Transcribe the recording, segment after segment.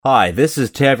Hi, this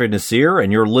is Tanvir Nasir,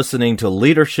 and you're listening to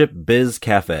Leadership Biz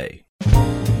Cafe.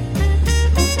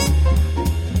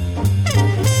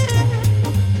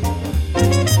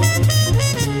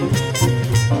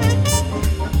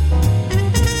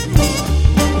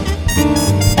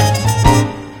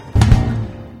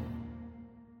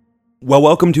 Well,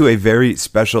 welcome to a very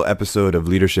special episode of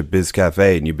Leadership Biz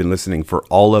Cafe, and you've been listening for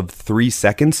all of 3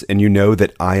 seconds, and you know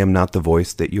that I am not the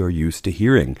voice that you're used to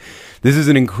hearing. This is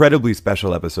an incredibly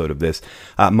special episode of this.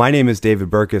 My name is David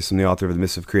Burkus. I'm the author of The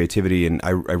Myths of Creativity, and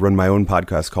I run my own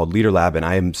podcast called Leader Lab, and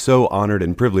I am so honored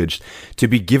and privileged to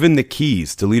be given the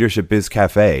keys to Leadership Biz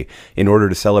Cafe in order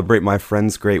to celebrate my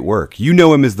friend's great work. You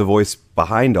know him as the voice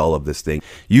behind all of this thing.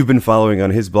 You've been following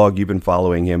on his blog. You've been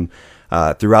following him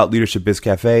throughout Leadership Biz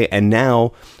Cafe, and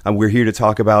now we're here to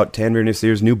talk about Tanvir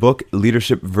Nasir's new book,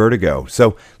 Leadership Vertigo.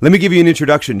 So let me give you an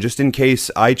introduction, just in case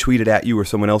I tweeted at you or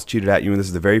someone else tweeted at you, and this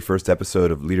is the very first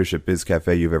episode of Leadership Biz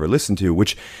Cafe you've ever listened to,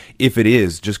 which, if it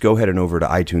is, just go ahead and over to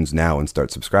iTunes now and start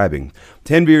subscribing.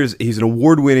 Tanvir he's an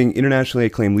award-winning, internationally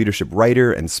acclaimed leadership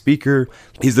writer and speaker.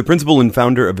 He's the principal and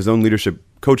founder of his own leadership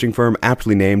coaching firm,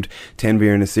 aptly named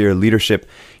Tanvir Nasir Leadership.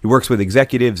 He works with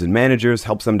executives and managers,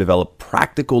 helps them develop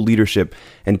practical leadership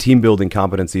and team-building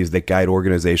competencies that guide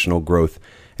organizational growth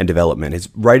and development. His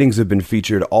writings have been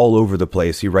featured all over the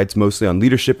place. He writes mostly on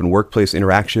leadership and workplace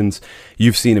interactions.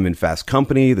 You've seen him in Fast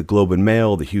Company, the Globe and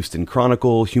Mail, the Houston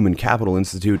Chronicle, Human Capital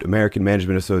Institute, American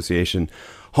Management Association,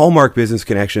 Hallmark Business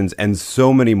Connections, and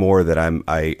so many more that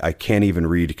I can't even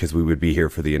read because we would be here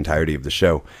for the entirety of the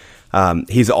show.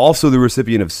 He's also the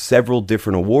recipient of several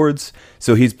different awards.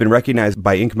 So he's been recognized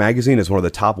by Inc. magazine as one of the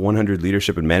top 100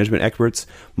 leadership and management experts.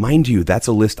 Mind you, that's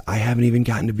a list I haven't even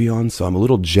gotten to be on, so I'm a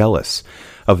little jealous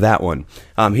of that one.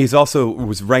 He's also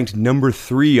was ranked number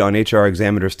 3 on HR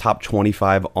Examiner's top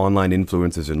 25 online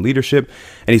influencers in leadership,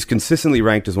 and he's consistently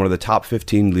ranked as one of the top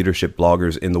 15 leadership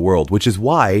bloggers in the world, which is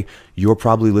why you're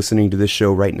probably listening to this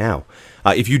show right now.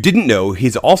 If you didn't know,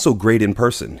 he's also great in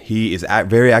person. He is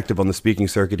very active on the speaking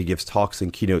circuit. He gives talks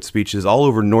and keynote speeches all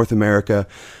over North America.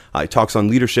 He talks on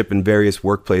leadership and various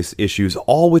workplace issues,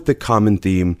 all with the common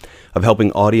theme of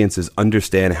helping audiences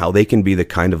understand how they can be the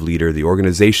kind of leader the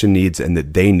organization needs and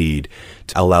that they need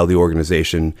to allow the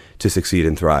organization to succeed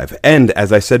and thrive. And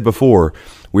as I said before,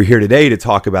 we're here today to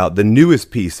talk about the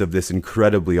newest piece of this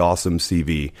incredibly awesome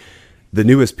CV. The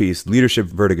newest piece, Leadership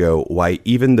Vertigo, Why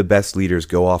Even the Best Leaders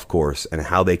Go Off Course and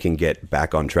How They Can Get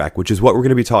Back on Track, which is what we're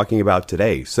going to be talking about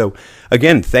today. So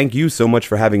again, thank you so much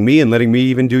for having me and letting me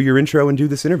even do your intro and do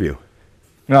this interview.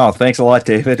 Oh, thanks a lot,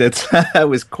 David. It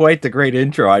was quite the great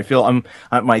intro. I feel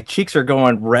my cheeks are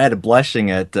going red,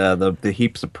 blushing at the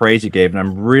heaps of praise you gave, and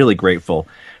I'm really grateful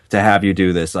to have you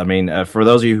do this. I mean, for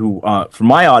those of you who, for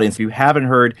my audience, if you haven't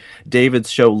heard David's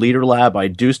show Leader Lab, I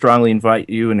do strongly invite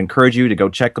you and encourage you to go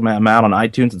check them out on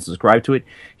iTunes and subscribe to it.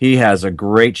 He has a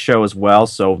great show as well,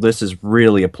 so this is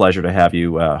really a pleasure to have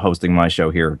you hosting my show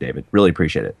here, David. Really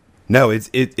appreciate it. No, it's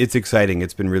exciting.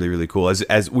 It's been really, really cool.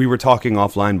 As we were talking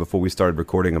offline before we started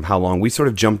recording of how long we sort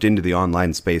of jumped into the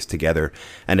online space together,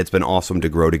 and it's been awesome to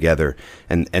grow together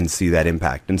and see that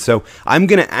impact. And so I'm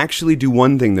going to actually do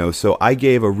one thing, though. So I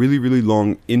gave a really, really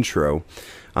long intro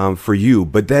for you,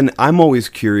 but then I'm always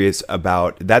curious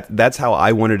about that. That's how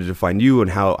I wanted to define you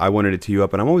and how I wanted to tee you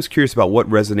up. And I'm always curious about what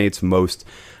resonates most.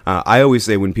 I always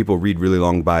say when people read really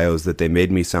long bios that they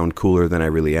made me sound cooler than I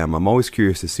really am. I'm always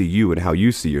curious to see you and how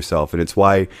you see yourself. And it's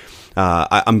why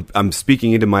I'm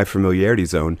speaking into my familiarity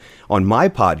zone. On my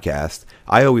podcast,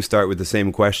 I always start with the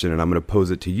same question, and I'm going to pose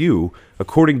it to you.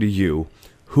 According to you,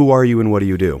 who are you and what do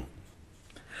you do?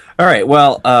 All right.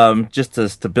 Well, just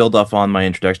to build off on my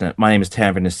introduction, my name is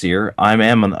Tanvir Nasir. I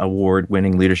am an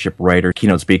award-winning leadership writer,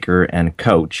 keynote speaker, and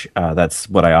coach. That's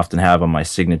what I often have on my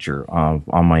signature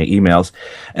on my emails.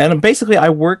 And basically, I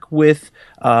work with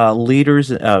leaders,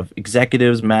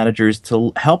 executives, managers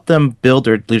to help them build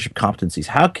their leadership competencies.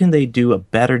 How can they do a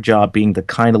better job being the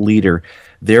kind of leader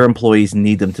their employees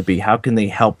need them to be? How can they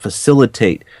help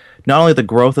facilitate not only the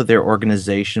growth of their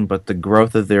organization, but the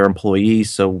growth of their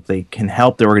employees so they can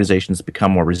help their organizations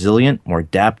become more resilient, more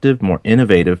adaptive, more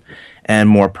innovative, and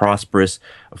more prosperous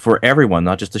for everyone,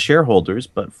 not just the shareholders,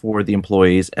 but for the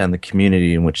employees and the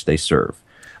community in which they serve.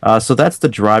 So that's the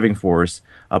driving force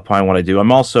upon what I do.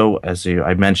 I'm also, as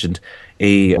I mentioned,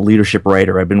 a leadership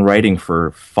writer. I've been writing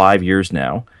for 5 years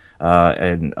now,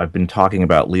 and I've been talking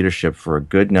about leadership for a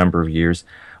good number of years.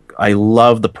 I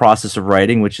love the process of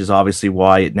writing, which is obviously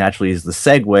why it naturally is the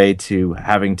segue to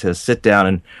having to sit down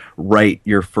and write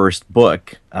your first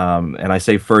book. And I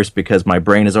say first because my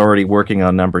brain is already working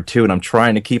on number two, and I'm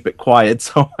trying to keep it quiet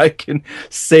so I can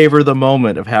savor the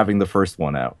moment of having the first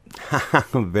one out.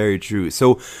 Very true.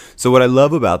 So what I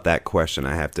love about that question,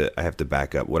 I have to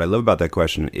back up. What I love about that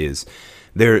question is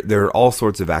there are all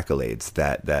sorts of accolades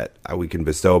that we can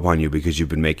bestow upon you because you've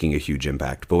been making a huge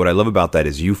impact. But what I love about that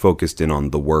is you focused in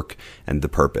on the work and the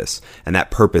purpose, and that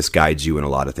purpose guides you in a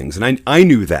lot of things. And I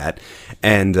knew that,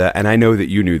 and I know that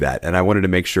you knew that, and I wanted to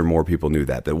make sure more people knew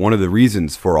that. That one of the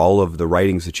reasons for all of the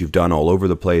writings that you've done all over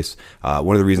the place,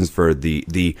 one of the reasons for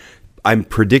the I'm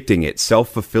predicting it,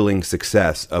 self-fulfilling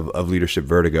success of Leadership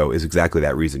Vertigo is exactly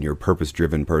that reason. You're a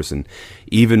purpose-driven person.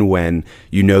 Even when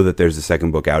you know that there's a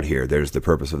second book out here, there's the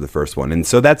purpose of the first one. And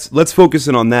so let's focus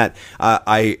in on that.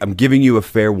 I'm giving you a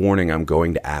fair warning. I'm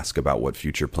going to ask about what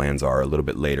future plans are a little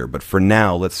bit later. But for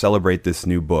now, let's celebrate this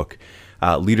new book,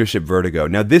 Leadership Vertigo.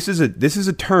 Now, this is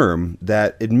a term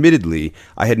that, admittedly,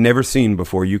 I had never seen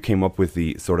before you came up with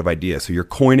the sort of idea. So you're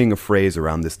coining a phrase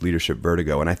around this leadership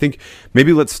vertigo, and I think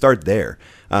maybe let's start there.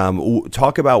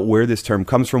 Talk about where this term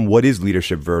comes from. What is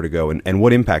leadership vertigo, and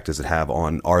what impact does it have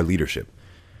on our leadership?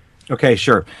 Okay,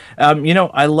 sure.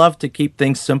 I love to keep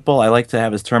things simple. I like to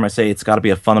have this term. I say it's got to be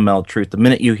a fundamental truth. The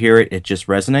minute you hear it, it just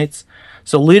resonates.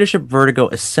 So leadership vertigo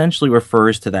essentially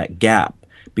refers to that gap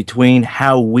between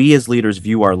how we as leaders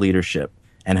view our leadership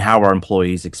and how our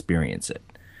employees experience it.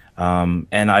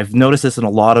 And I've noticed this in a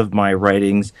lot of my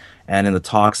writings and in the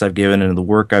talks I've given and in the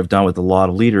work I've done with a lot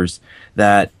of leaders,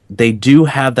 that they do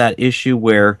have that issue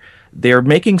where they're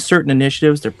making certain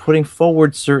initiatives, they're putting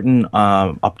forward certain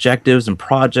objectives and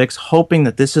projects, hoping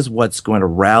that this is what's going to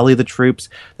rally the troops,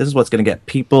 this is what's going to get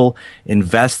people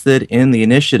invested in the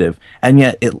initiative, and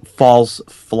yet it falls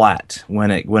flat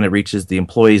when it reaches the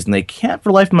employees, and they can't for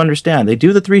life of them understand. They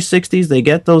do the 360s, they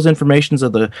get those informations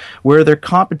of where their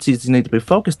competencies need to be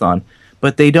focused on,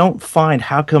 but they don't find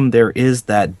how come there is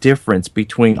that difference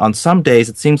between, on some days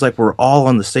it seems like we're all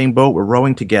on the same boat, we're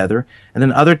rowing together, and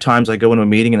then other times I go into a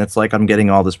meeting and it's like I'm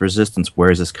getting all this resistance. Where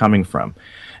is this coming from?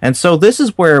 And so this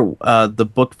is where the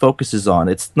book focuses on.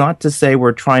 It's not to say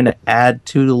we're trying to add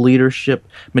to the leadership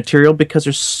material, because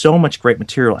there's so much great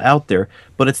material out there,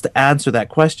 but it's to answer that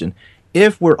question.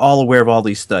 If we're all aware of all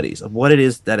these studies, of what it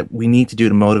is that we need to do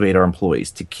to motivate our employees,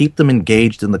 to keep them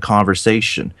engaged in the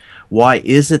conversation, why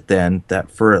is it then that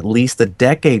for at least a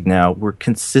decade now, we're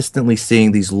consistently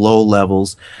seeing these low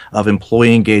levels of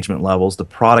employee engagement levels? The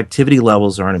productivity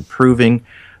levels aren't improving.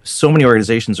 So many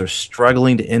organizations are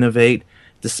struggling to innovate.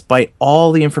 Despite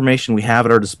all the information we have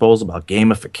at our disposal about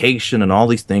gamification and all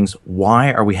these things,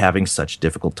 why are we having such a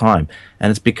difficult time?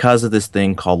 And it's because of this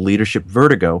thing called leadership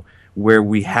vertigo, where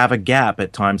we have a gap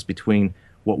at times between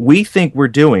what we think we're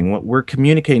doing, what we're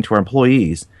communicating to our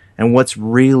employees, and what's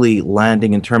really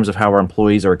landing in terms of how our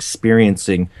employees are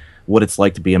experiencing what it's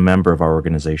like to be a member of our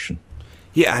organization.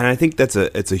 Yeah, and I think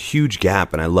it's a huge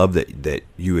gap, and I love that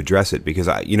you address it, because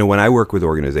when I work with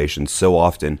organizations, so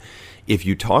often, if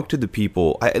you talk to the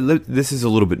people, this is a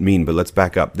little bit mean, but let's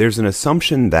back up. There's an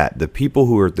assumption that the people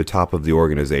who are at the top of the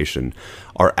organization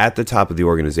are at the top of the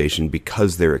organization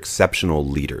because they're exceptional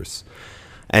leaders.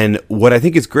 And what I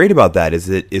think is great about that is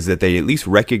that they at least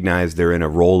recognize they're in a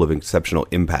role of exceptional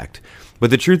impact. But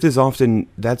the truth is, often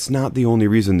that's not the only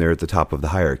reason they're at the top of the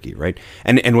hierarchy, right?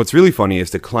 And what's really funny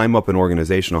is, to climb up an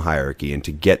organizational hierarchy and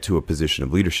to get to a position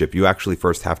of leadership, you actually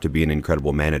first have to be an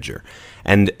incredible manager.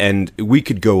 And we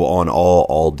could go on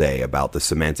all day about the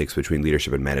semantics between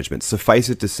leadership and management. Suffice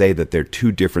it to say that they're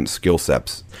two different skill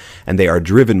sets, and they are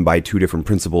driven by two different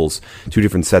principles, two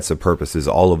different sets of purposes,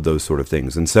 all of those sort of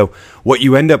things. And so what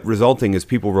you end up resulting is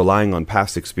people relying on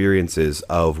past experiences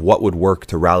of what would work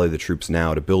to rally the troops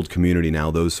now, to build community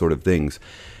now, those sort of things.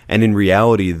 And in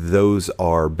reality, those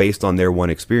are based on their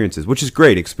one experiences, which is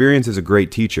great. Experience is a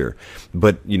great teacher.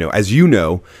 But, as you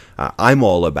know, I'm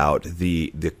all about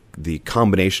the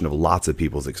combination of lots of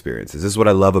people's experiences. This is what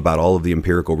I love about all of the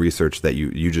empirical research that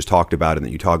you just talked about and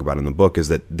that you talk about in the book, is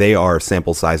that they are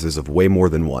sample sizes of way more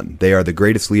than one. They are the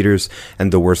greatest leaders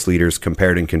and the worst leaders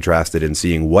compared and contrasted, and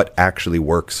seeing what actually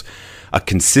works a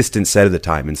consistent set of the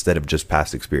time instead of just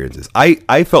past experiences.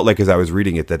 I felt like, as I was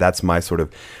reading it, that's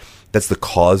the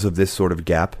cause of this sort of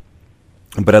gap.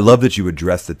 But I love that you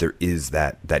addressed that there is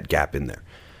that gap in there.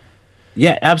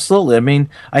 Yeah, absolutely. I mean,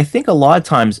 I think a lot of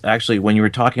times, actually, when you were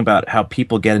talking about how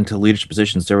people get into leadership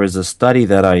positions, there was a study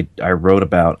that I wrote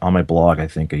about on my blog, I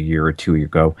think a year or two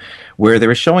ago, where they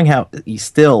were showing how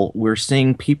still we're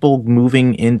seeing people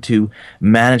moving into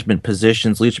management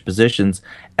positions, leadership positions,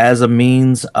 as a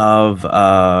means of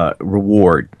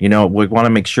reward. You know, we want to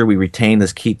make sure we retain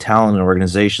this key talent in an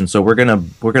organization, so we're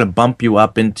gonna bump you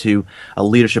up into a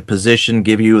leadership position,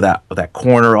 give you that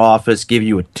corner office, give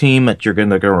you a team that they're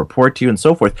gonna report to you, and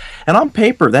so forth. And on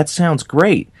paper, that sounds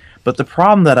great. But the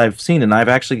problem that I've seen, and I've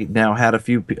actually now had a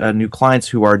few new clients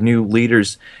who are new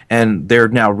leaders, and they're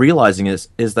now realizing is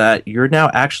that you're now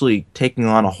actually taking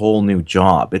on a whole new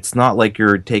job. It's not like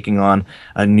you're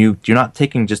not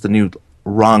taking just a new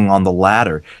rung on the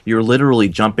ladder. You're literally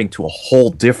jumping to a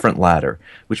whole different ladder,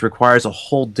 which requires a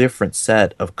whole different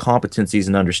set of competencies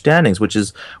and understandings, which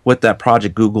is what that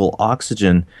project Google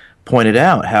Oxygen pointed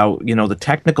out, how, the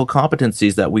technical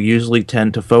competencies that we usually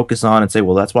tend to focus on and say,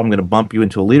 well, that's why I'm going to bump you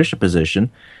into a leadership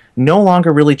position, no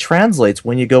longer really translates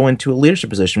when you go into a leadership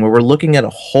position where we're looking at a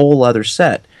whole other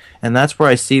set. And that's where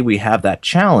I see we have that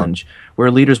challenge where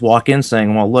leaders walk in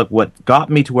saying, well, look, what got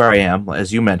me to where I am,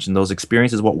 as you mentioned, those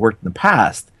experiences, what worked in the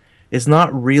past, is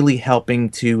not really helping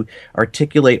to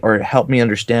articulate or help me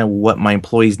understand what my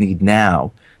employees need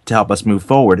now to help us move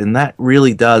forward. And that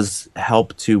really does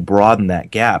help to broaden that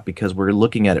gap because we're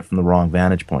looking at it from the wrong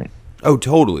vantage point. Oh,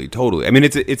 totally, totally. I mean,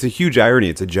 it's a huge irony.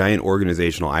 It's a giant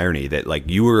organizational irony that, like,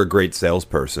 you were a great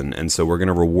salesperson, and so we're going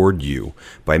to reward you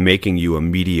by making you a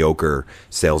mediocre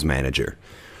sales manager.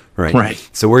 Right.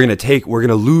 So we're going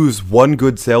to lose one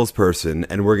good salesperson,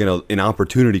 and in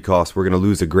opportunity cost, we're going to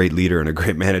lose a great leader and a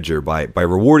great manager by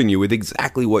rewarding you with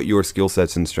exactly what your skill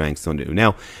sets and strengths don't do.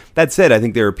 Now, that said, I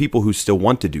think there are people who still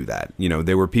want to do that.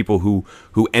 There were people who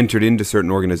entered into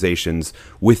certain organizations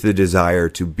with the desire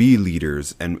to be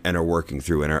leaders and are working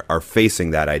through and are facing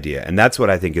that idea. And that's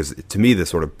what I think is, to me, the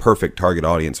sort of perfect target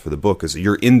audience for the book is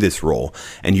you're in this role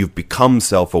and you've become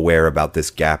self-aware about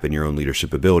this gap in your own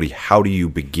leadership ability. How do you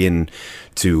begin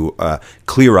to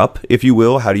clear up, if you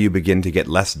will? How do you begin to get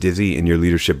less dizzy in your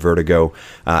leadership vertigo?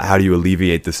 How do you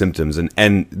alleviate the symptoms?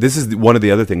 And this is one of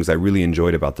the other things I really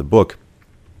enjoyed about the book.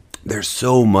 There's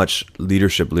so much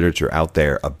leadership literature out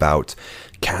there about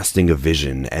casting a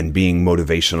vision and being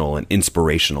motivational and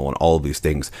inspirational and all of these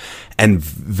things. And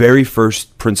very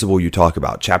first principle you talk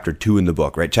about, chapter 2 in the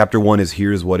book, right? Chapter 1 is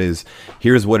here's what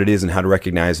it is and how to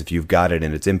recognize if you've got it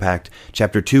and its impact.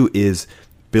 Chapter 2 is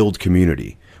build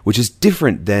community, which is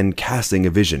different than casting a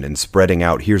vision and spreading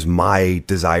out, here's my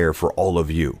desire for all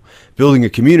of you. Building a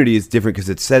community is different because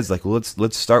it says, like, well,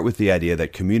 let's start with the idea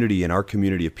that community and our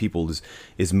community of people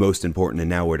is most important, and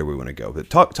now where do we want to go? But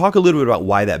talk a little bit about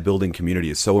why that building community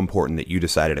is so important that you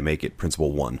decided to make it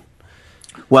principle 1.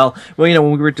 Well, when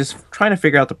we were just trying to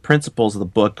figure out the principles of the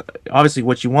book, obviously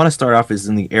what you want to start off is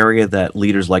in the area that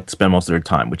leaders like to spend most of their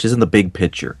time, which is in the big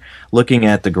picture, looking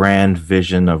at the grand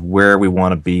vision of where we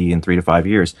want to be in 3 to 5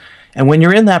 years. And when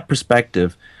you're in that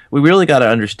perspective, we really got to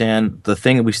understand the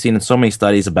thing that we've seen in so many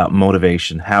studies about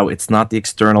motivation, how it's not the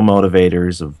external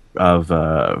motivators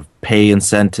of pay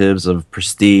incentives, of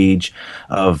prestige,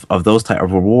 of those type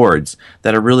of rewards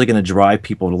that are really going to drive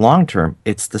people to long term.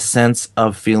 It's the sense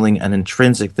of feeling an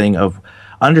intrinsic thing of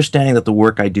understanding that the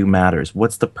work I do matters.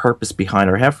 What's the purpose behind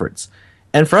our efforts?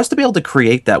 And for us to be able to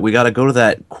create that, we got to go to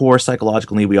that core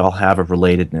psychological need we all have of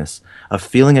relatedness, of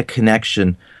feeling a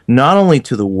connection not only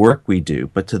to the work we do,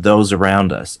 but to those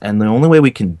around us. And the only way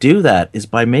we can do that is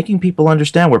by making people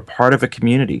understand we're part of a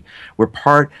community. We're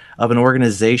part of an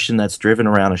organization that's driven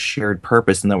around a shared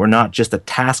purpose, and that we're not just a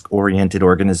task-oriented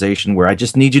organization where I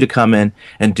just need you to come in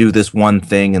and do this one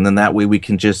thing, and then that way we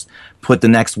can just put the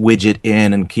next widget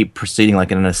in and keep proceeding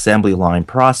like in an assembly line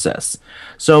process.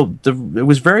 So it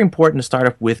was very important to start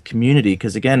off with community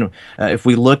because, again, if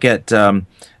we look at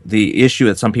the issue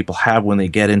that some people have when they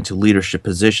get into leadership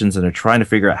positions and are trying to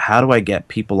figure out how do I get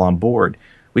people on board,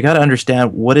 we got to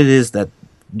understand what it is that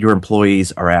your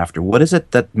employees are after. What is it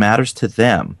that matters to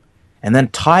them? And then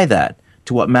tie that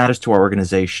to what matters to our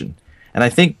organization. And I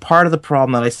think part of the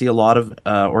problem that I see a lot of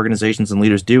organizations and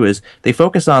leaders do is they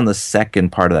focus on the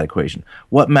second part of that equation,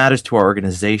 what matters to our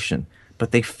organization,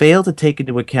 but they fail to take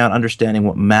into account understanding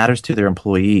what matters to their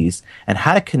employees and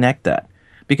how to connect that.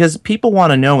 Because people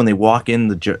want to know when they walk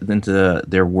into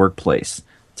their workplace,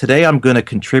 today I'm going to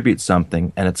contribute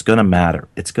something and it's going to matter.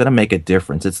 It's going to make a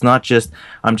difference. It's not just,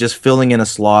 I'm just filling in a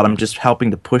slot, I'm just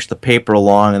helping to push the paper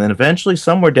along, and then eventually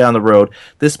somewhere down the road,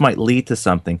 this might lead to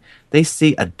something. They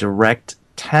see a direct,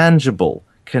 tangible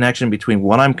connection between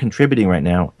what I'm contributing right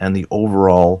now and the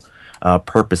overall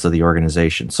purpose of the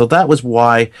organization. So that was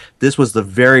why this was the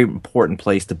very important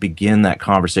place to begin that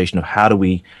conversation of how do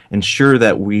we ensure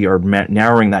that we are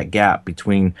narrowing that gap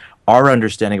between our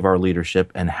understanding of our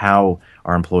leadership and how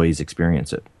our employees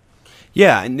experience it.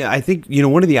 Yeah, and I think,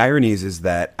 one of the ironies is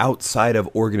that outside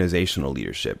of organizational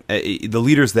leadership, the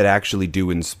leaders that actually do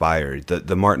inspire,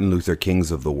 the Martin Luther Kings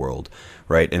of the world,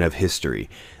 right, and of history,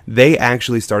 they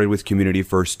actually started with community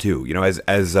first too.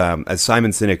 As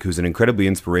Simon Sinek, who's an incredibly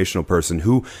inspirational person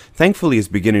who thankfully is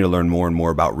beginning to learn more and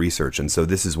more about research, and so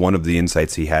this is one of the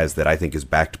insights he has that I think is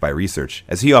backed by research.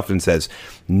 As he often says,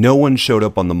 no one showed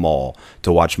up on the mall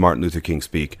to watch Martin Luther King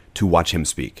speak, to watch him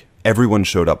speak. Everyone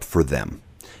showed up for them.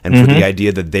 And for the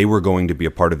idea that they were going to be a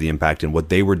part of the impact and what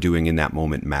they were doing in that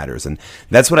moment matters. And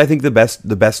that's what I think the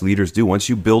best leaders do. Once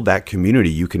you build that community,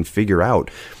 you can figure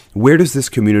out, where does this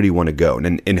community want to go?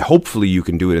 And hopefully you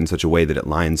can do it in such a way that it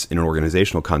lines in an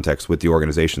organizational context with the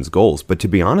organization's goals. But to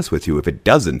be honest with you, if it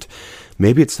doesn't,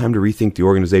 maybe it's time to rethink the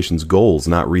organization's goals,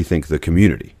 not rethink the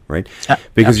community, right? Because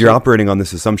Absolutely. You're operating on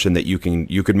this assumption that you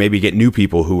could maybe get new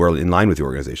people who are in line with the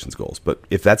organization's goals. But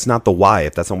if that's not the why,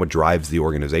 if that's not what drives the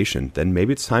organization, then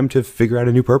maybe it's time to figure out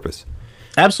a new purpose.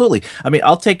 Absolutely. I mean,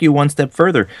 I'll take you one step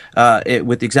further.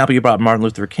 With the example you brought, Martin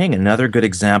Luther King, another good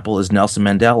example is Nelson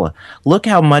Mandela. Look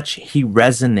how much he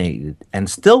resonated and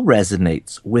still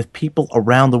resonates with people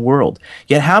around the world.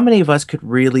 Yet how many of us could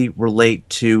really relate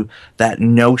to that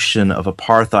notion of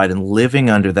apartheid and living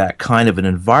under that kind of an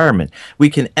environment? We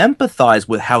can empathize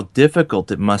with how difficult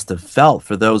it must have felt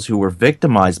for those who were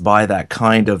victimized by that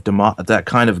kind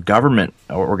of government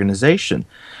or organization.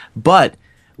 But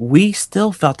we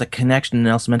still felt a connection to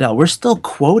Nelson Mandela. We're still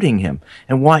quoting him.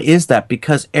 And why is that?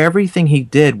 Because everything he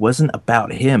did wasn't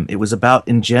about him. It was about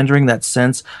engendering that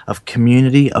sense of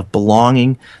community, of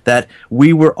belonging, that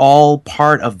we were all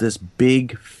part of this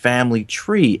big family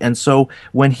tree. And so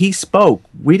when he spoke,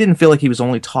 we didn't feel like he was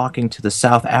only talking to the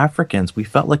South Africans. We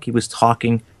felt like he was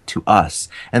talking to us.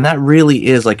 And that really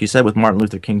is, like you said with Martin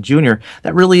Luther King Jr.,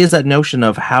 that really is that notion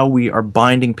of how we are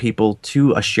binding people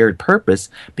to a shared purpose,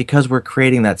 because we're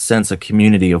creating that sense of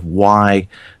community of why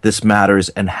this matters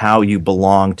and how you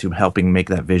belong to helping make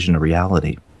that vision a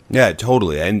reality. Yeah,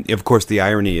 totally. And of course, the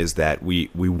irony is that we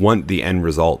want the end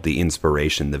result, the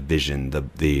inspiration, the vision,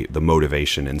 the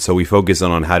motivation. And so we focus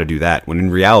on how to do that, when in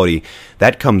reality,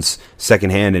 that comes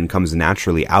secondhand and comes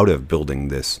naturally out of building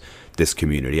this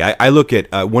community. I look at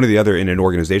one of the other, in an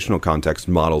organizational context,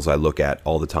 models I look at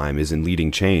all the time is in Leading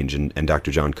Change and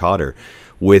Dr. John Kotter,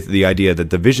 with the idea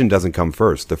that the vision doesn't come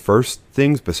first. The first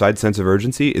things, besides sense of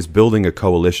urgency, is building a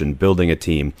coalition, building a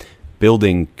team,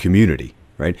 building community.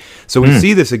 Right. So we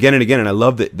see this again and again, and I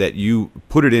love that you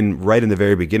put it in right in the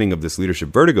very beginning of this leadership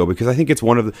vertigo, because I think it's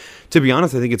to be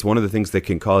honest, I think it's one of the things that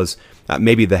can cause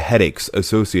maybe the headaches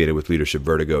associated with leadership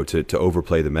vertigo, to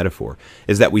overplay the metaphor,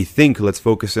 is that we think, let's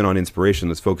focus in on inspiration,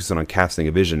 let's focus in on casting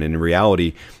a vision. And in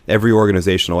reality, every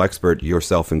organizational expert,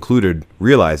 yourself included,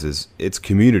 realizes it's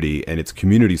community and it's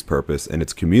community's purpose and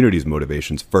it's community's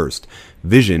motivations first.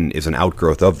 Vision is an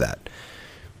outgrowth of that.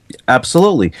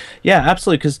 Absolutely. Yeah,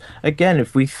 absolutely. Because again,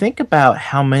 if we think about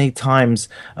how many times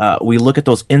we look at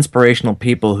those inspirational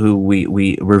people who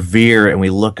we revere and we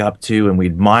look up to and we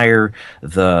admire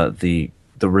the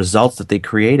results that they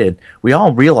created, we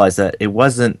all realize that it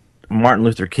wasn't Martin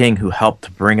Luther King who helped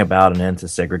to bring about an end to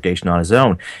segregation on his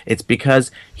own. It's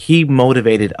because he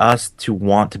motivated us to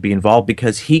want to be involved,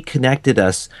 because he connected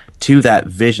us to that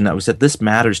vision that we said, this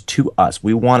matters to us.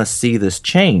 We want to see this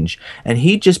change. And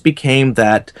he just became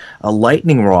that a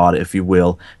lightning rod, if you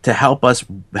will, to help us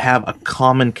have a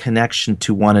common connection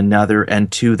to one another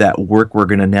and to that work we're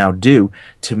going to now do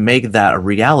to make that a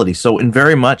reality. So in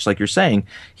very much like you're saying,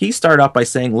 he started off by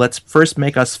saying, let's first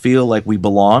make us feel like we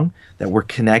belong, that we're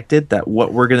connected, that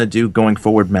what we're going to do going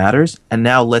forward matters. And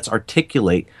now let's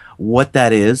articulate what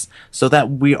that is, so that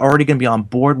we're already going to be on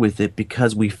board with it,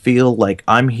 because we feel like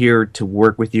I'm here to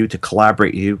work with you, to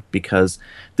collaborate with you, because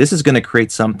this is going to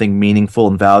create something meaningful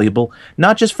and valuable,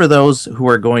 not just for those who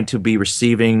are going to be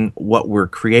receiving what we're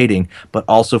creating, but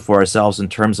also for ourselves in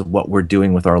terms of what we're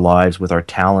doing with our lives, with our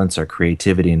talents, our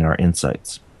creativity, and our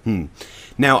insights.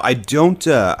 Now, I want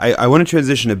to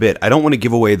transition a bit. I don't want to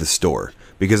give away the store,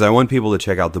 because I want people to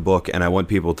check out the book, and I want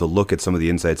people to look at some of the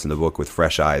insights in the book with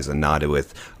fresh eyes and not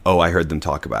with, oh, I heard them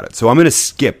talk about it. So I'm going to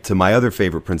skip to my other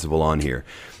favorite principle on here,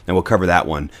 and we'll cover that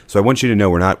one. So I want you to know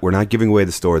we're not giving away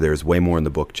the store. There's way more in the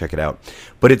book. Check it out.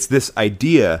 But it's this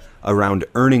idea around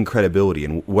earning credibility.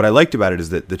 And what I liked about it is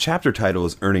that the chapter title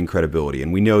is Earning Credibility.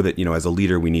 And we know that, as a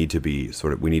leader, we need to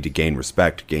gain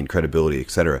respect, gain credibility,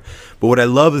 etc. But what I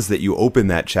love is that you open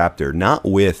that chapter not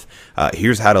with,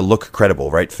 here's how to look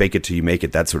credible, right? Fake it till you make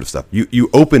it, that sort of stuff. You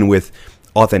open with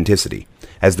authenticity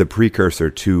as the precursor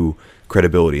to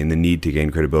credibility and the need to gain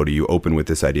credibility. You open with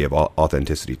this idea of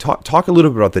authenticity. Talk a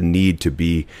little bit about the need to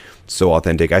be so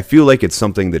authentic. I feel like it's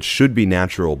something that should be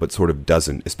natural, but sort of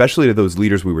doesn't, especially to those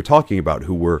leaders we were talking about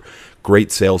who were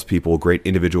great salespeople, great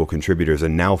individual contributors,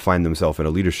 and now find themselves in a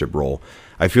leadership role.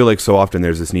 I feel like so often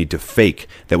there's this need to fake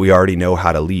that we already know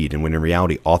how to lead, and when in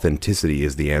reality, authenticity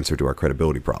is the answer to our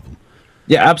credibility problem.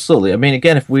 Yeah, absolutely. I mean,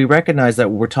 again, if we recognize that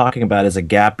what we're talking about is a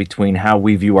gap between how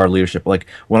we view our leadership, like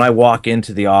when I walk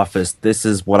into the office, this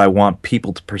is what I want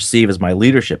people to perceive as my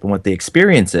leadership and what they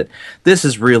experience it. This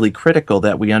is really critical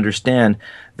that we understand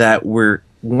that we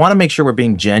want to make sure we're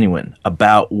being genuine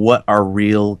about what our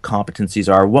real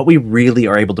competencies are, what we really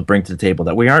are able to bring to the table,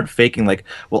 that we aren't faking like,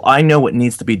 well, I know what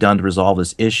needs to be done to resolve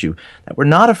this issue, that we're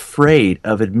not afraid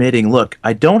of admitting, look,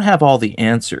 I don't have all the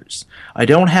answers. I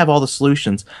don't have all the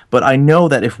solutions, but I know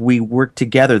that if we work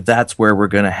together, that's where we're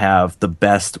going to have the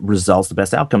best results, the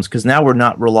best outcomes, because now we're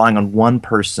not relying on one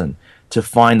person to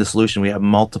find the solution. We have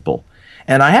multiple.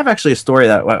 And I have actually a story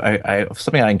that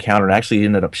something I encountered and actually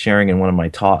ended up sharing in one of my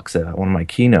talks, one of my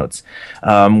keynotes.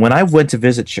 When I went to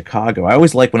visit Chicago, I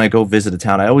always like when I go visit a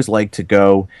town, I always like to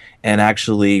go and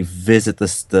actually visit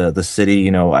the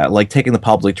city. I like taking the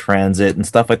public transit and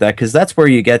stuff like that, because that's where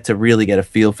you get to really get a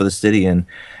feel for the city and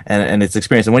its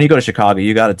experience. And when you go to Chicago,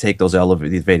 you got to take those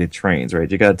elevated trains,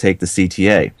 right? You got to take the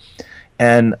CTA.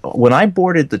 And when I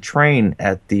boarded the train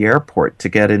at the airport to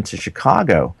get into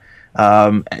Chicago,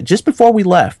 just before we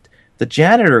left, the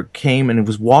janitor came and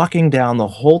was walking down the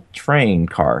whole train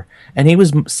car, and he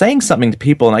was saying something to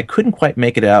people, and I couldn't quite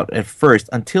make it out at first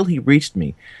until he reached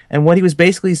me. And what he was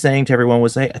basically saying to everyone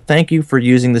was, hey, thank you for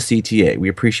using the CTA. We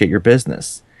appreciate your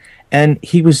business. And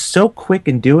he was so quick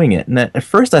in doing it. And at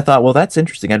first I thought, well, that's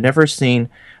interesting. I've never seen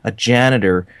a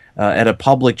janitor at a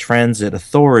public transit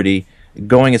authority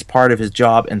going as part of his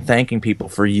job and thanking people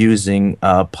for using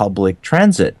public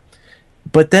transit.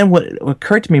 But then what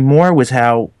occurred to me more was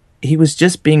how he was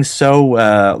just being so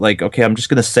okay, I'm just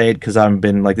going to say it because I've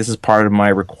been like, this is part of my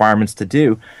requirements to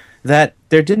do, that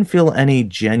there didn't feel any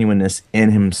genuineness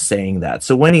in him saying that.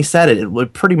 So when he said it,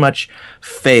 it pretty much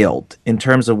failed in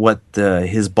terms of what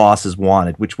his bosses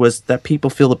wanted, which was that people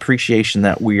feel appreciation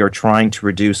that we are trying to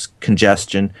reduce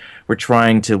congestion, we're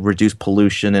trying to reduce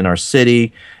pollution in our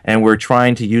city, and we're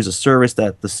trying to use a service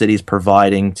that the city is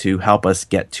providing to help us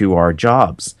get to our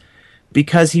jobs.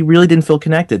 Because he really didn't feel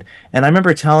connected. And I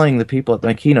remember telling the people at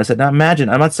my keynote, I said, now imagine,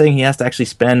 I'm not saying he has to actually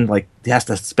spend all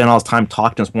his time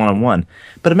talking to us one-on-one,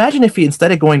 but imagine if he,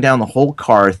 instead of going down the whole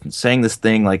car saying this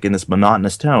thing like in this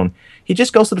monotonous tone, he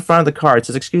just goes to the front of the car and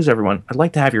says, excuse everyone, I'd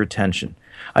like to have your attention.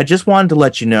 I just wanted to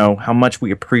let you know how much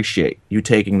we appreciate you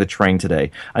taking the train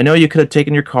today. I know you could have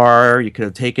taken your car, you could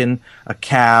have taken a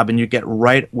cab, and you get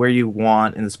right where you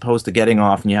want, and as opposed to getting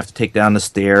off and you have to take down the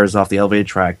stairs off the elevated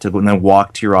track to go and then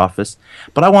walk to your office.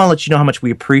 But I want to let you know how much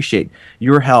we appreciate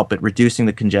your help at reducing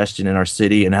the congestion in our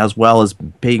city, and as well as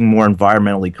being more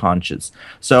environmentally conscious.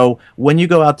 So when you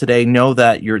go out today, know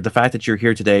that the fact that you're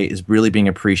here today is really being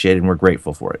appreciated, and we're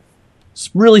grateful for it. It's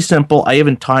really simple. I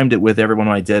even timed it with everyone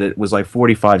when I did it. It was like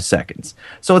 45 seconds.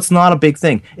 So it's not a big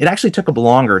thing. It actually took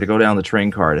longer to go down the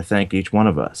train car to thank each one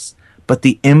of us. But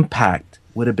the impact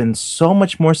would have been so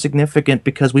much more significant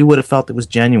because we would have felt it was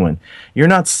genuine. You're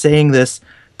not saying this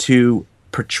to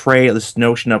portray this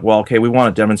notion of, well, okay, we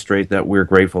want to demonstrate that we're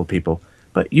grateful to people.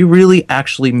 But you really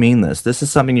actually mean this. This is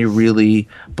something you really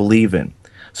believe in.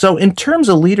 So in terms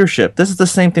of leadership, this is the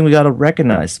same thing we got to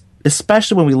recognize,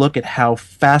 especially when we look at how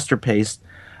faster paced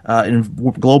in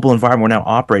global environment we're now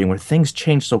operating, where things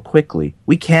change so quickly.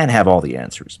 We can't have all the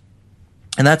answers.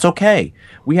 And that's okay.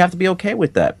 We have to be okay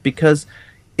with that, because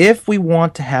if we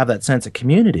want to have that sense of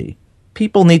community,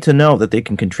 people need to know that they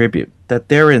can contribute, that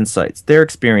their insights, their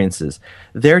experiences,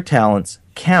 their talents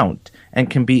count and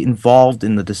can be involved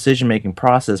in the decision-making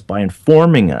process by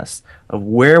informing us of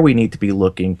where we need to be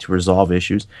looking to resolve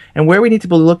issues and where we need to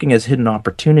be looking as hidden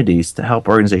opportunities to help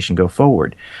our organization go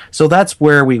forward. So that's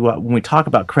where when we talk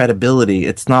about credibility,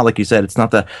 it's not, like you said, it's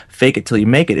not the fake it till you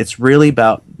make it. It's really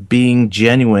about being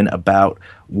genuine about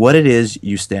what it is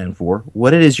you stand for,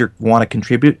 what it is you want to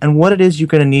contribute, and what it is you're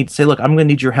going to need to say, look, I'm going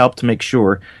to need your help to make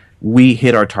sure we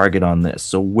hit our target on this.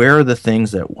 So where are the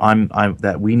things that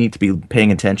that we need to be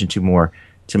paying attention to more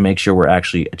to make sure we're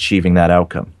actually achieving that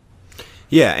outcome?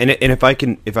 Yeah, and if I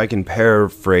can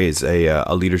paraphrase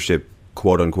a leadership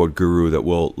quote unquote guru that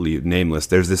will leave nameless,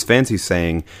 there's this fancy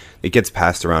saying, it gets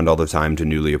passed around all the time to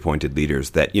newly appointed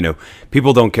leaders, that, you know,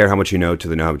 people don't care how much you know till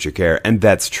they know how much you care. And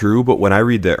that's true, but when I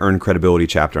read the Earn Credibility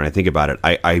chapter and I think about it,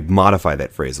 I modify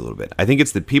that phrase a little bit. I think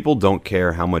it's that people don't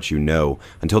care how much you know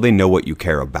until they know what you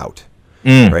care about.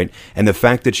 Right, and the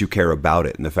fact that you care about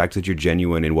it, and the fact that you're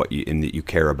genuine in that you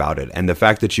care about it, and the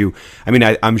fact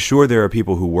that I'm sure there are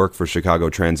people who work for Chicago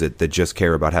Transit that just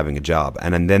care about having a job,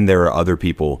 and then there are other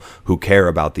people who care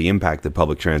about the impact that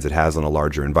public transit has on a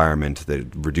larger environment, the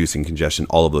reducing congestion,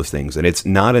 all of those things. And it's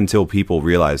not until people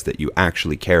realize that you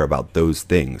actually care about those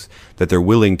things that they're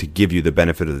willing to give you the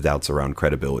benefit of the doubts around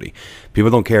credibility. People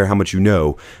don't care how much you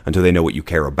know until they know what you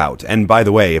care about. And by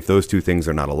the way, if those two things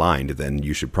are not aligned, then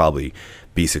you should probably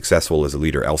be successful as a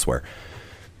leader elsewhere.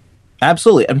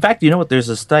 Absolutely. In fact, you know what? There's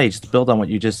a study, just to build on what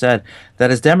you just said, that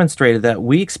has demonstrated that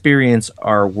we experience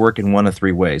our work in one of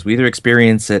three ways. We either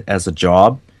experience it as a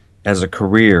job, as a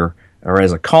career, or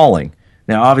as a calling.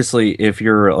 Now, obviously, if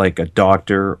you're like a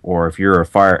doctor or if you're a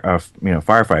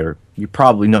firefighter, you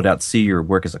probably no doubt see your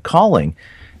work as a calling.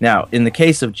 Now, in the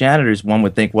case of janitors, one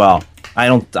would think, well,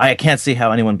 I can't see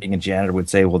how anyone being a janitor would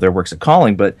say, well, their work's a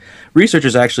calling. But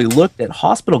researchers actually looked at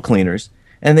hospital cleaners,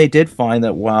 and they did find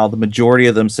that while the majority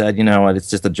of them said, you know what, it's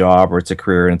just a job or it's a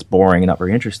career and it's boring and not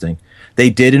very interesting,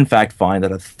 they did in fact find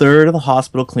that a third of the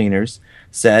hospital cleaners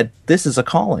said this is a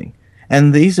calling.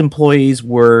 And these employees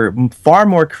were far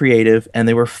more creative and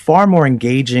they were far more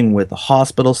engaging with the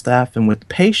hospital staff and with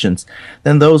patients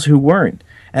than those who weren't.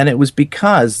 And it was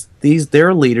because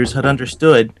their leaders had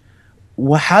understood,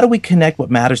 well, how do we connect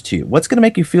what matters to you? What's going to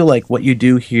make you feel like what you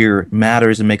do here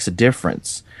matters and makes a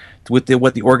difference with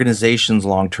what the organization's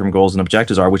long-term goals and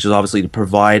objectives are, which is obviously to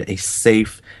provide a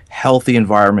safe, healthy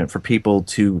environment for people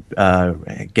to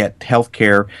get health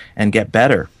care and get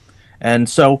better. And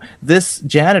so this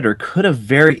janitor could have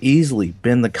very easily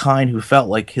been the kind who felt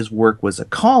like his work was a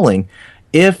calling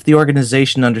if the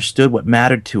organization understood what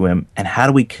mattered to him, and how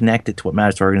do we connect it to what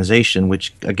matters to our organization,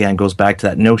 which again goes back to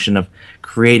that notion of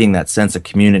creating that sense of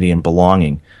community and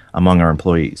belonging among our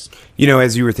employees. You know,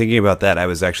 as you were thinking about that, I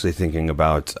was actually thinking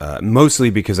about, mostly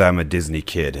because I'm a Disney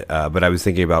kid, but I was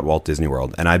thinking about Walt Disney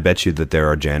World, and I bet you that there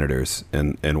are janitors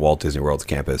in Walt Disney World's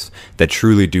campus that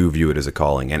truly do view it as a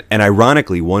calling. And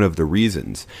ironically, one of the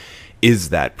reasons is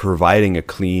that providing a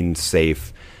clean,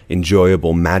 safe,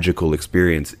 enjoyable, magical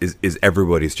experience is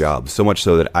everybody's job. So much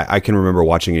so that I can remember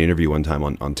watching an interview one time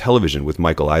on television with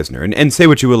Michael Eisner. And say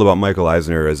what you will about Michael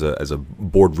Eisner as a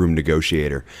boardroom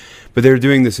negotiator, but they were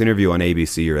doing this interview on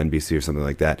ABC or NBC or something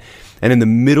like that. And in the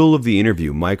middle of the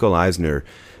interview, Michael Eisner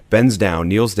bends down,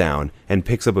 kneels down, and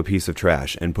picks up a piece of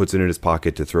trash and puts it in his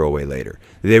pocket to throw away later.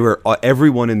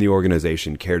 Everyone in the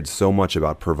organization cared so much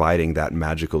about providing that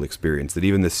magical experience that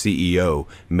even the CEO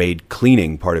made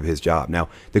cleaning part of his job. Now,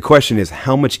 the question is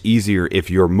how much easier if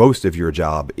most of your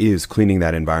job is cleaning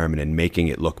that environment and making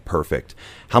it look perfect.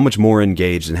 How much more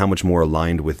engaged and how much more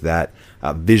aligned with that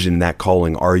vision, that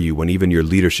calling are you when even your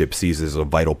leadership sees it as a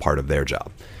vital part of their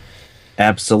job?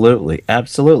 Absolutely,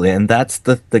 absolutely, and that's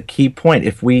the key point.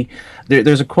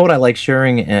 There's a quote I like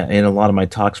sharing in a lot of my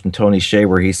talks from Tony Hsieh,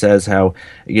 where he says how,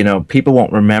 you know, people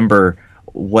won't remember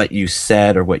what you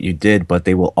said or what you did, but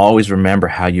they will always remember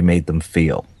how you made them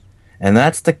feel. And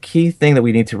that's the key thing that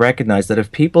we need to recognize, that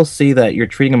if people see that you're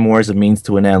treating them more as a means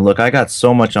to an end, look, I got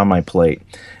so much on my plate.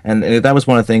 And that was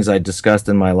one of the things I discussed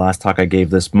in my last talk I gave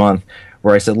this month,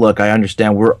 where I said, look, I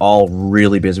understand we're all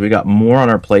really busy. We got more on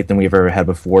our plate than we've ever had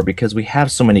before because we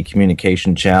have so many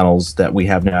communication channels that we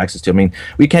have no access to. I mean,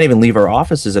 we can't even leave our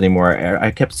offices anymore.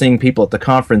 I kept seeing people at the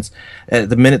conference,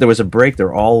 the minute there was a break,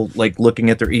 they're all like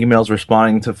looking at their emails,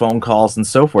 responding to phone calls and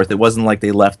so forth. It wasn't like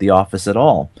they left the office at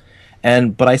all.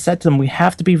 But I said to them, we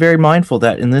have to be very mindful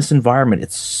that in this environment,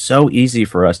 it's so easy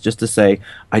for us just to say,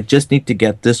 I just need to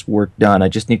get this work done. I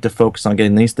just need to focus on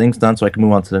getting these things done so I can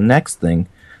move on to the next thing.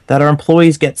 That our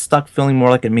employees get stuck feeling more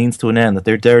like a means to an end, that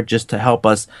they're there just to help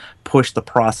us push the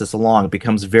process along. It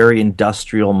becomes very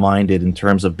industrial minded in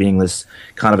terms of being this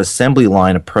kind of assembly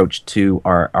line approach to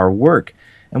our work.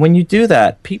 And when you do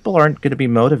that, people aren't going to be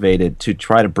motivated to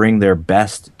try to bring their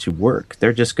best to work.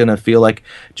 They're just going to feel like,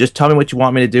 just tell me what you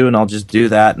want me to do and I'll just do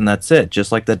that and that's it.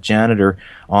 Just like that janitor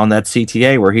on that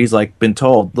CTA where he's like been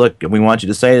told, look, we want you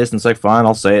to say this, and it's like, fine,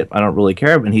 I'll say it. I don't really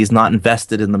care. And he's not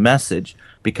invested in the message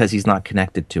because he's not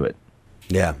connected to it.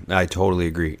 Yeah, I totally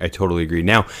agree.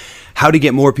 Now, how to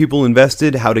get more people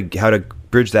invested, how to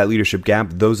bridge that leadership gap,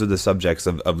 those are the subjects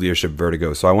of Leadership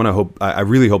Vertigo. So I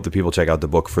really hope that people check out the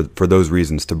book for those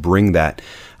reasons, to bring that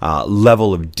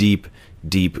level of deep,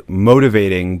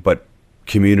 motivating, but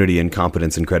community and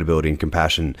competence and credibility and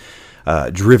compassion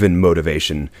driven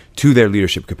motivation to their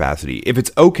leadership capacity. If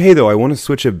it's okay, though, I want to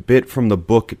switch a bit from the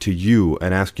book to you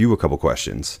and ask you a couple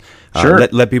questions. Sure.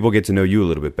 Let people get to know you a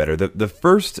little bit better. The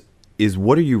first is,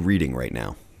 what are you reading right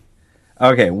now?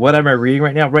 Okay, what am I reading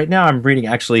right now? Right now, I'm reading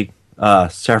actually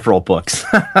several books.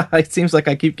 It seems like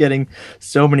I keep getting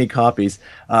so many copies.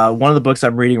 One of the books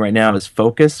I'm reading right now is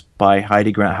Focus by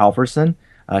Heidi Grant Halvorson.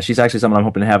 She's actually someone I'm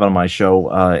hoping to have on my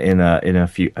show in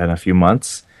a few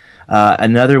months.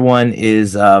 Another one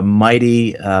is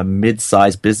Mighty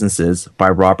Mid-Sized Businesses by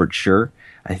Robert Scher.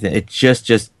 I think it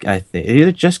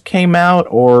either just came out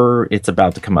or it's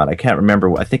about to come out. I can't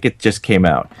remember. I think it just came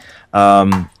out.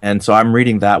 And so I'm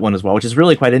reading that one as well, which is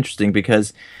really quite interesting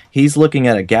because he's looking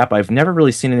at a gap I've never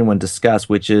really seen anyone discuss,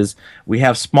 which is we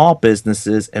have small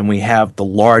businesses and we have the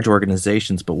large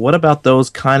organizations. But what about those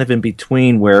kind of in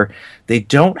between where they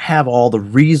don't have all the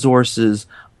resources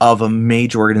of a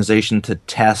major organization to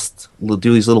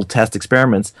do these little test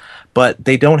experiments, but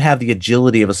they don't have the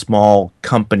agility of a small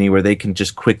company where they can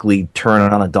just quickly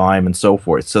turn on a dime and so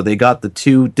forth. So they got the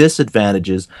two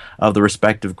disadvantages of the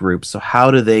respective groups. So how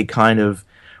do they kind of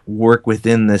work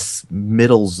within this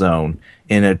middle zone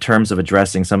in terms of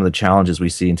addressing some of the challenges we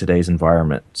see in today's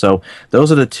environment? So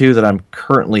those are the two that I'm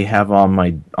currently have on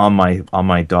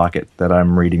my docket that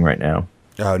I'm reading right now.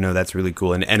 Oh no, that's really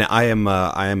cool, and I am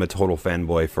a total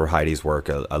fanboy for Heidi's work.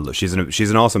 She's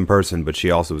an awesome person, but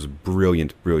she also is a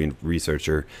brilliant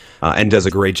researcher, and does a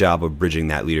great job of bridging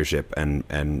that leadership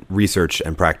and research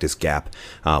and practice gap,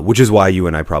 which is why you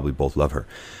and I probably both love her.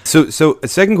 So a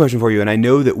second question for you, and I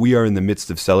know that we are in the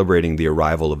midst of celebrating the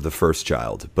arrival of the first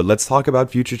child, but let's talk about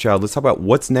future child. Let's talk about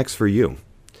what's next for you.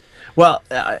 Well,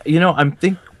 I'm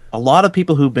thinking a lot of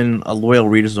people who've been loyal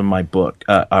readers of my book,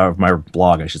 of my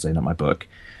blog, I should say, not my book,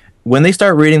 when they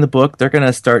start reading the book, they're going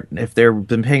to start, if they've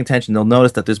been paying attention, they'll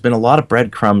notice that there's been a lot of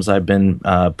breadcrumbs I've been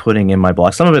putting in my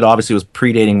blog. Some of it obviously was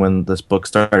predating when this book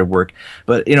started work,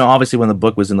 but obviously when the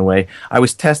book was in the way, I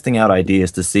was testing out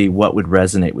ideas to see what would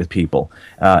resonate with people,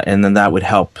 and then that would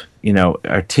help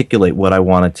articulate what I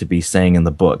wanted to be saying in the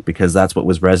book, because that's what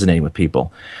was resonating with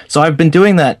people. So I've been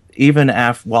doing that even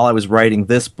while I was writing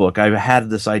this book. I had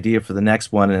this idea for the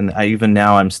next one, and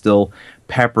I'm still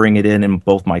peppering it in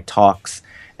both my talks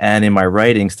and in my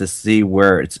writings to see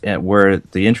where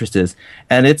the interest is.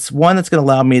 And it's one that's going to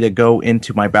allow me to go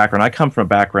into my background. I come from a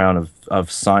background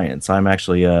of science. I'm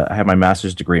actually I have my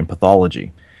master's degree in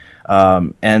pathology.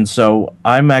 And so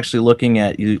I'm actually looking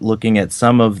at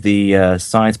some of the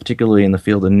science, particularly in the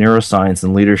field of neuroscience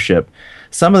and leadership,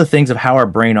 some of the things of how our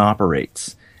brain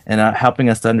operates, and helping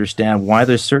us to understand why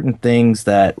there's certain things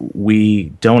that we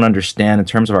don't understand in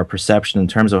terms of our perception, in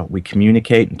terms of what we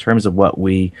communicate, in terms of what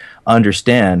we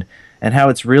understand, and how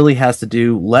it really has to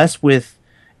do less with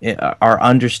our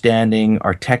understanding,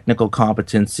 our technical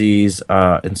competencies,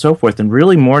 and so forth, and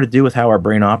really more to do with how our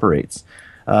brain operates.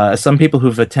 Some people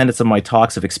who've attended some of my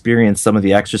talks have experienced some of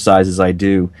the exercises I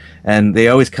do, and they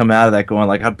always come out of that going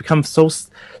like, I've become so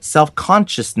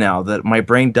self-conscious now that my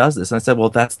brain does this. And I said, well,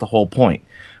 that's the whole point.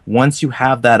 Once you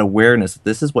have that awareness,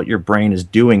 this is what your brain is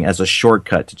doing as a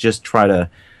shortcut to just try to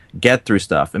get through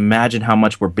stuff. Imagine how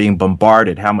much we're being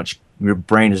bombarded, how much your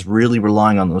brain is really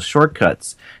relying on those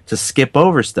shortcuts to skip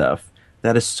over stuff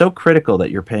that is so critical that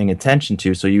you're paying attention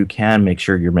to, so you can make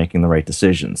sure you're making the right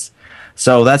decisions.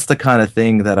 So that's the kind of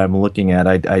thing that I'm looking at.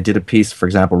 I did a piece, for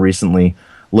example, recently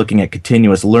looking at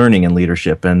continuous learning in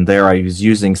leadership, and there I was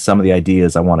using some of the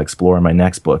ideas I want to explore in my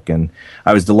next book, and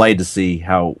I was delighted to see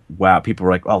how, wow, people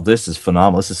were like, oh, this is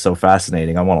phenomenal, this is so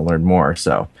fascinating, I want to learn more.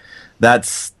 So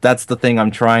that's the thing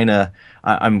I'm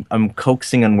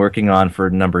coaxing and working on for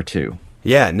number 2.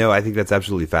 Yeah, no, I think that's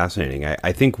absolutely fascinating.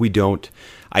 I think we don't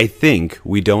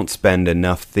spend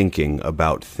enough thinking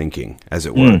about thinking, as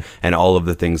it were, and all of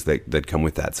the things that come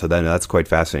with that. So that's quite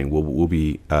fascinating. We'll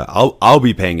be I'll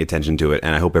be paying attention to it,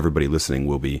 and I hope everybody listening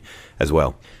will be as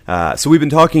well. So we've been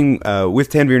talking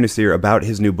with Tanveer Naseer about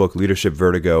his new book, Leadership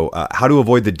Vertigo: How to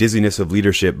Avoid the Dizziness of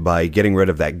Leadership by Getting Rid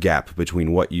of That Gap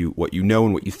Between what you know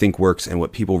and what you think works and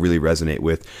what people really resonate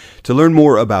with. To learn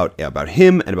more about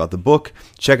him and about the book,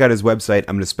 check out his website.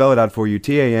 I'm going to spell it out for you: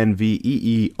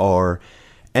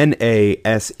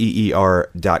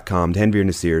 TanveerNaseer.com,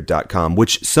 TanveerNaseer.com,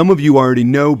 which some of you already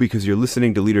know because you're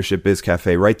listening to Leadership Biz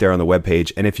Cafe right there on the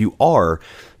webpage. And if you are,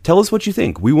 tell us what you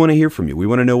think. We want to hear from you. We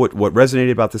want to know what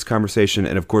resonated about this conversation,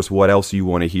 and of course, what else you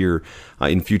want to hear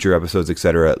in future episodes,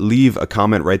 etc. Leave a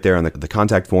comment right there on the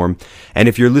contact form. And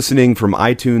if you're listening from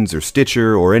iTunes or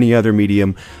Stitcher or any other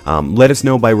medium, let us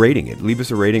know by rating it. Leave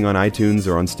us a rating on iTunes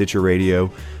or on Stitcher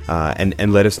Radio,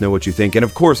 and let us know what you think. And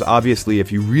of course, obviously,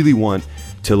 if you really want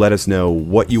to let us know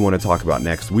what you want to talk about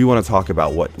next, we want to talk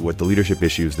about what the leadership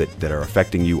issues that are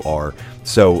affecting you are.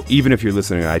 So even if you're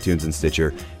listening on iTunes and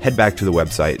Stitcher, head back to the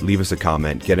website, leave us a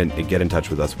comment, get in touch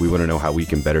with us. We want to know how we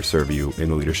can better serve you in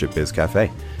the Leadership Biz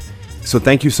Cafe. So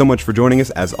thank you so much for joining us.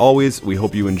 As always, we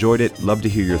hope you enjoyed it. Love to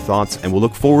hear your thoughts, and we'll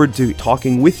look forward to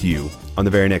talking with you on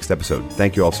the very next episode.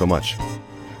 Thank you all so much.